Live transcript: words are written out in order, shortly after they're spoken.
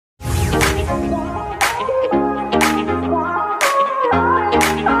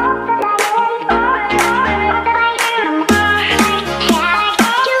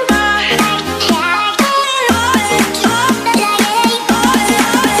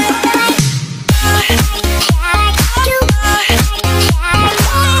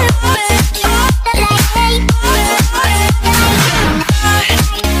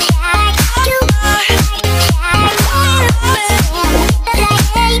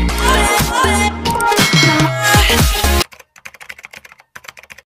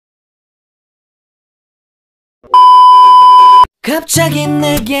갑자기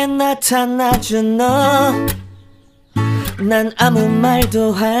내게 나타나준 너, 난 아무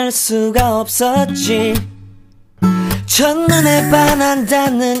말도 할 수가 없었지. 첫눈에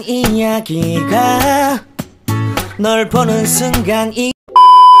반한다는 이야기가 널 보는 순간 Hey,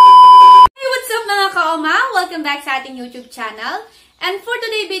 what's up mga kaoma? Welcome back sa ating YouTube channel. And for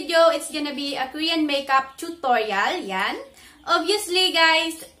today's video, it's gonna be a Korean makeup tutorial. Yan. Obviously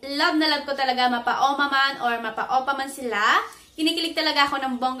guys, love na love ko talaga mapa-oma man or mapa-opa man sila. Kinikilig talaga ako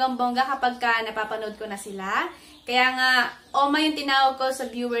ng bonggang-bongga kapag napapanood ko na sila. Kaya nga, oma yung tinawag ko sa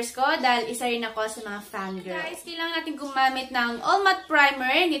viewers ko dahil isa rin ako sa mga fangirl. Guys, kailangan natin gumamit ng all matte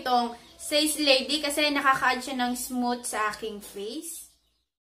primer nitong Says Lady kasi nakaka-add siya ng smooth sa aking face.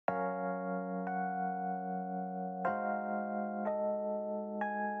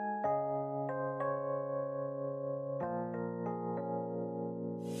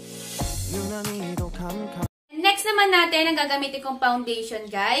 Next naman natin, ang gagamitin kong foundation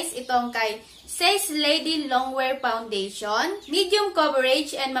guys, itong kay Says Lady Longwear Foundation. Medium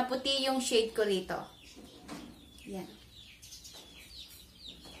coverage and maputi yung shade ko rito. Yan.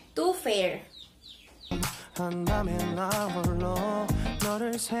 Too fair. 한밤에 나 홀로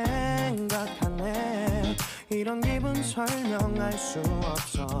너를 생각하네. 이런 기분 설명할 수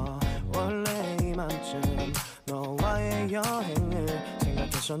없어. 원래 이맘쯤 너와의 여행을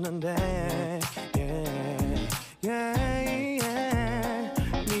생각했었는데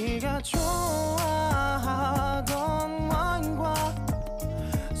네가 좋아하던 와인과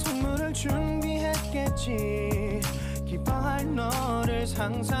선물을 준비했겠지. 기뻐할 너를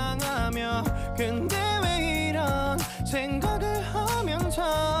상상하며 근데 왜 이런 생각을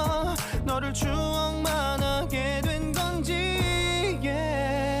하면서 너를 추억만 하게 된 건지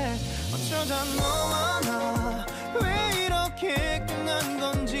어쩌다 너와 나 왜 이렇게 끝난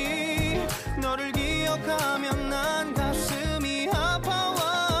건지 너를 기억하면 난 가슴이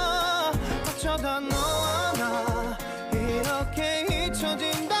아파와 어쩌다 너와 나 이렇게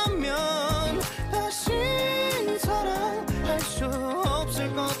잊혀진다면 다시 사랑할 수 없을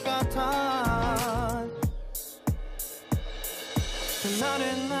것 같아.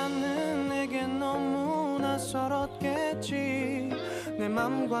 그날의 나는 내게 너무 낯설었겠지. 내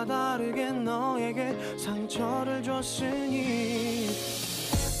맘과 다르게 너에게 상처를 줬으니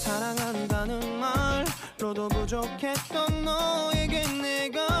사랑한다는 말로도 부족했던 너에게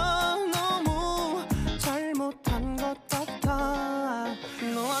내가 너무 잘못한 것 같아.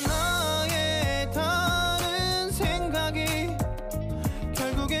 너와 나의 다른 생각이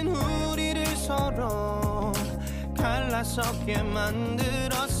결국엔 우리를 서로 갈라서게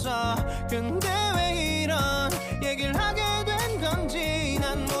만들었어. 근데 왜 이런 얘기를 하게 된 건지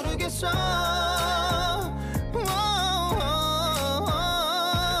난 모르겠어.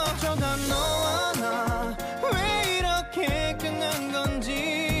 어쩌다 너와 나 왜 이렇게 끝난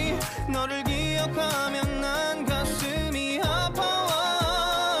건지 너를 기억하면 난 가슴이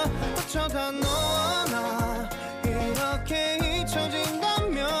아파와 어쩌다 너와 나 이렇게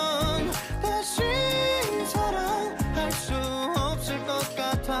잊혀진다면 다시 사랑할 수 없을 것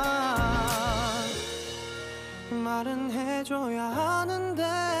같아. 말은 해줘야 하는데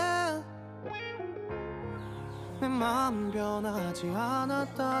내 마음 변하지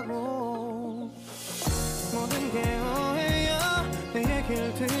않았다고. 모든 게 오해야. 내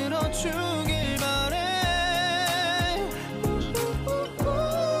얘기를 들어주길 바래.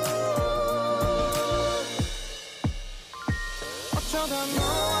 어쩌다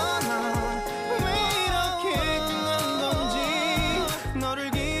너와 나 왜 이렇게 끝난 건지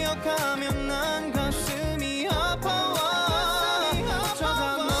너를 기억하면 난 가슴이 아파와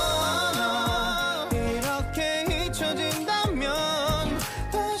어쩌다 너와 나 이렇게 잊혀진다면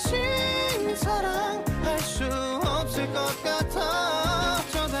다시 사랑할 수 없을 것 같아.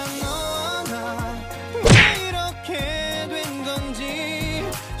 어쩌다 너와 나 왜 이렇게 된 건지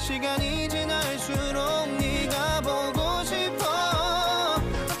시간이 지날수록 네가 보고 싶어.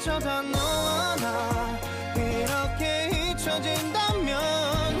 어쩌다 너와 나 이렇게 잊혀진다면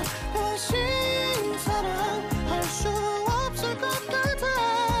다시 사랑할 수 없을 것 같아.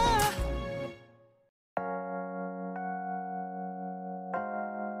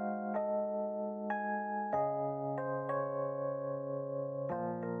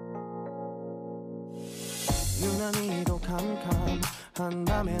 유난히도 캄캄한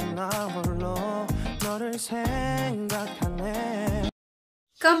밤에 나 홀로 너를 생각하네.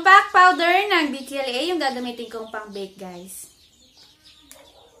 Compact powder ng BTLA yung gagamitin kong pang bake guys.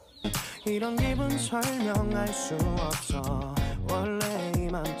 이런 기분 설명할 수 없어. 원래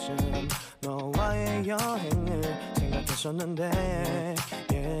이맘쯤 너와의 여행을 생각했었는데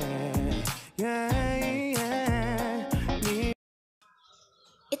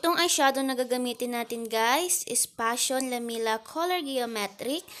eyeshadow na gagamitin natin guys is Passion Lamilla Color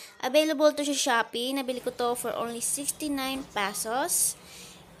Geometric. Available to sa Shopee. Nabili ko to for only 69 pesos.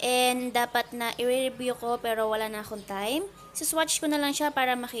 And dapat na i-review ko pero wala na akong time. So swatch ko na lang siya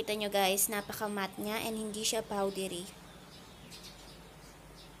para makita nyo guys. Napaka-matte niya and hindi siya powdery.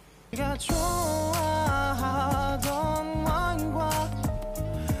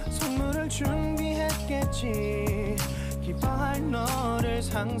 기뻐할 너를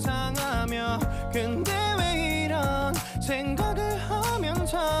상상하며 근데 왜 이런 생각을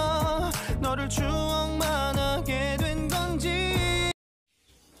하면서 너를 추억만 하게 된 건지.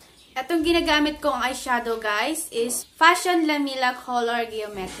 Itong ginagamit kong eyeshadow guys is Passion Lamilla Color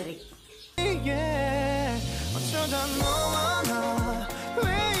Geometric. 어쩌다 너와 나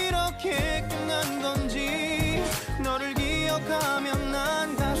왜 이렇게 끝난 건지 너를 기억하면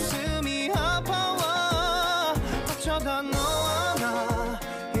난 가슴이 아파와 어쩌다 너와 나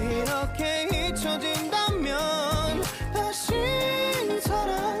이렇게 잊혀진다면 다시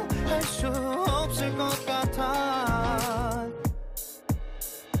사랑할 수 없을 것 같아.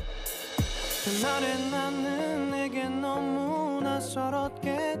 그날의 나는 내게 너무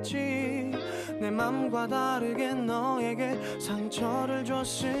낯설었겠지. 내 맘과 다르게 너에게 상처를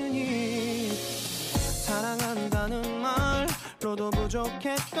줬으니 사랑한다는 말로도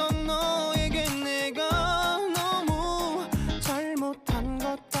부족했던 너에게 내가 너무 잘못한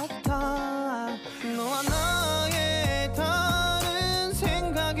것 같아. 너와 나의 다른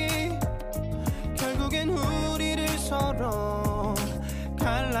생각이 결국엔 우리를 서로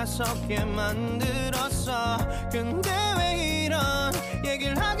갈라서게 만들었어. 근데 왜 이런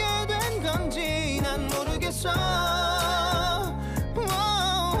얘기를 하게 된 건지 난 모르겠어.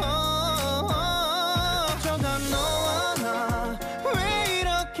 어쩌다 너와 나 왜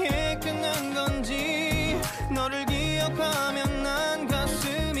이렇게 끝난 건지 너를 기억하면 난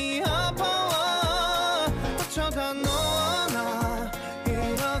가슴이 아파와 어쩌다 너와 나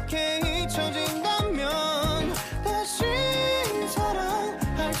이렇게 잊혀진다면 다시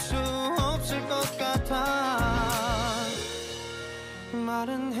사랑할 수 없을 것 같아.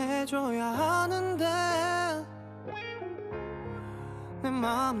 말은 해줘야 하는데 내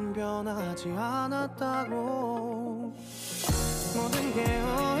마음 변하지 않았다고. 모든 게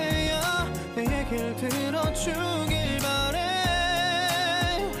오해야. 내 얘길 들어주길 바래.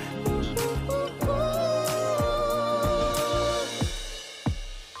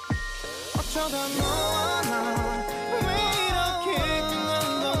 어쩌다 너와 나 왜 이렇게 끝난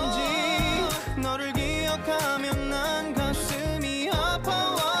건지 너를 기억하면 난 가슴이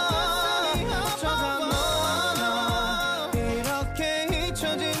아파와 어쩌다 너와 나 이렇게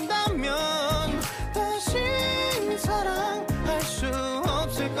잊혀진다면 다시 사랑할 수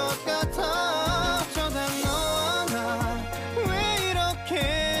없을 것 같아. 어쩌다 너와 나 왜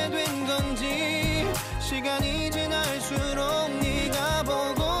이렇게 된 건지 시간이 지날수록 네가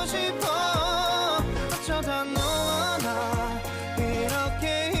보고 싶어. 어쩌다 너와 나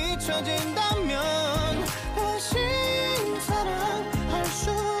이렇게 잊혀진다면 다시 사랑할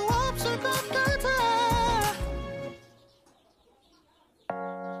수 없을 것 같아.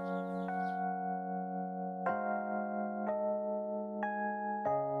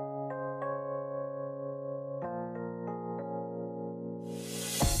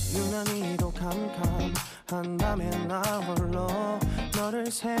 유난히도 캄캄한 밤에 나 홀로 너를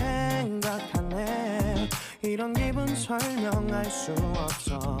생각하네. 이런 기분 설명할 수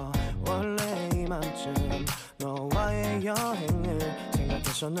없어. 원래 이맘쯤 너와의 여행을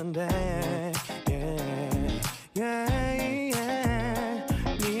생각했었는데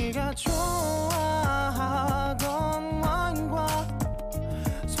네가 좋아하던 와인과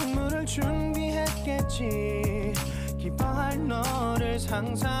선물을 준비했겠지. 기뻐할 너를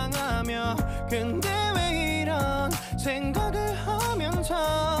상상하며 근데 왜 이런 생각을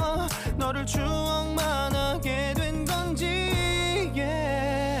하면서 너를 추억만 하게 된 건지.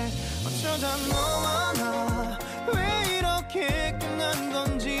 어쩌다 너와 나 왜 이렇게 끝난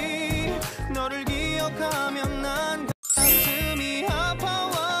건지 너를 기억하면 난 가슴이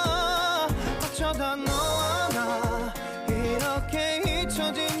아파와 어쩌다 너와 나 이렇게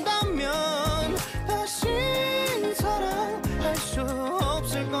잊혀진다면 다시 사랑할 수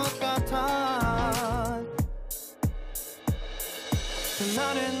없을 것 같아.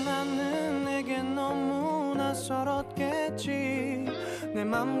 그날의 나는 내게 너무 낯설었겠지. 내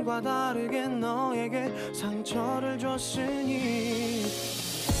맘과 다르게 너에게 상처를 줬으니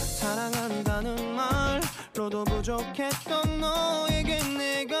사랑한다는 말로도 부족했던 너에게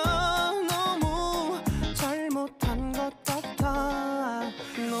내가 너무 잘못한 것 같아.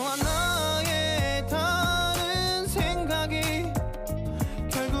 너와 나의 다른 생각이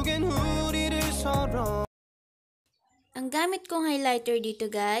결국엔 ginamit kong highlighter dito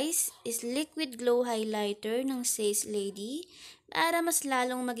guys is Liquid Glow Highlighter ng Says Lady para mas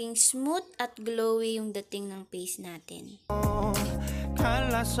lalong maging smooth at glowy yung dating ng face natin.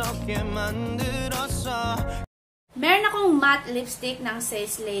 Meron akong matte lipstick ng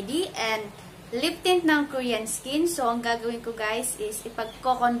Says Lady and lip tint ng Korean Skin. So, ang gagawin ko guys is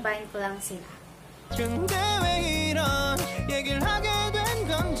ipagko-combine ko lang sila. 근데 왜 이런 얘기를 하게 된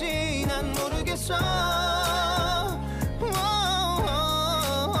건지 난 모르겠어.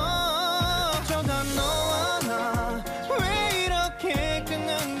 어쩌다 너와 나 왜 이렇게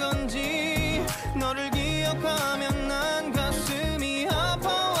끝난 건지 너를 기억하면 난 가슴이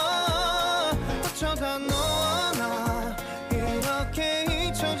아파와. 어쩌다 너와 나 이렇게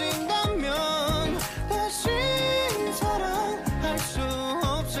잊혀진다면 다시 사랑할 수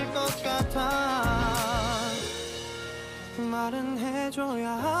없을 것 같아. 말은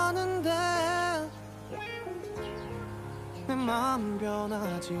해줘야 하는데 내 마음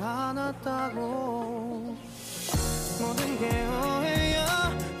변하지 않았다고. 모든 게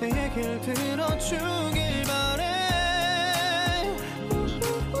오해야. 내 얘기를 들어주길 바래.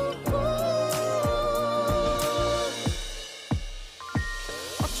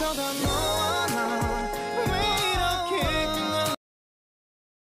 어쩌다 너와 나 왜 이렇게 끝나.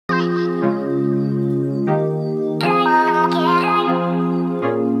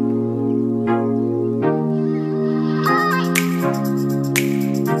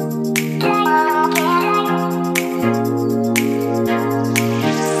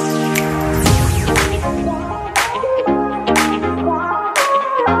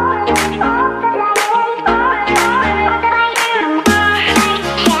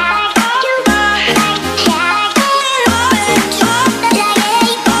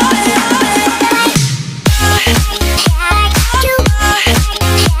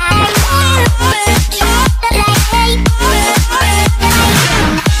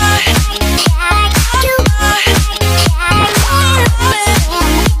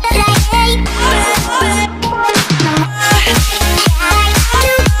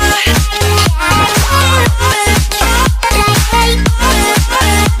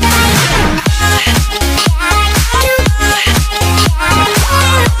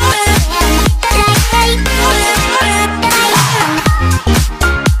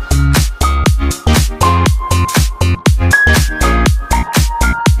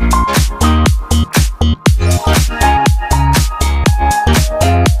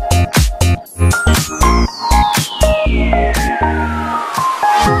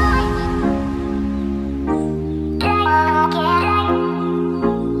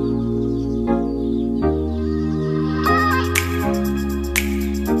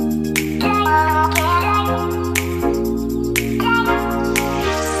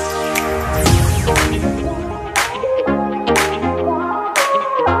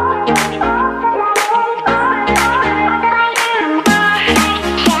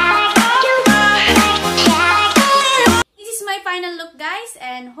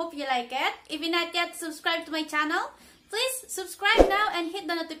 Hope you like it. If you're not yet subscribed to my channel, please subscribe now and hit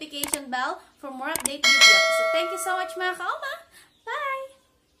the notification bell for more update videos. So thank you so much mga kaoma. Bye!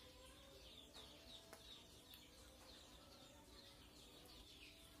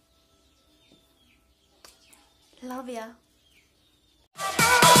 Love ya.